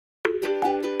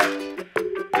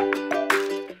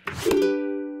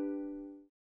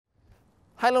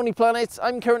Hi Lonely Planets,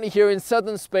 I'm currently here in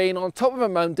southern Spain on top of a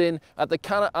mountain at the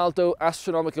Calar Alto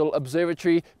Astronomical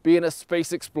Observatory being a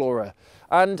space explorer.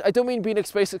 And I don't mean being a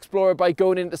space explorer by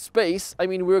going into space, I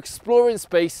mean we're exploring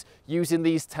space using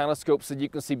these telescopes that you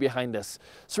can see behind us.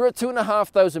 So we're at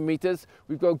 2,500 meters,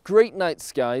 we've got great night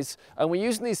skies, and we're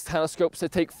using these telescopes to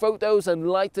take photos and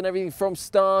light and everything from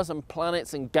stars and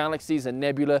planets and galaxies and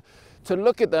nebula, to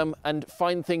look at them and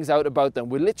find things out about them.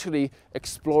 We're literally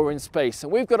exploring space.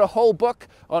 And we've got a whole book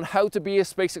on how to be a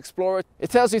space explorer. It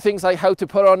tells you things like how to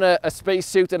put on a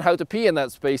spacesuit and how to pee in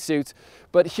that spacesuit.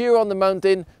 But here on the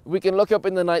mountain, we can look up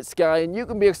in the night sky and you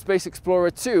can be a space explorer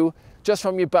too, just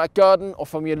from your back garden or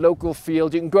from your local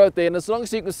field. You can go out there, and as long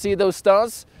as you can see those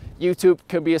stars, you too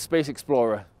can be a space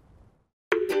explorer.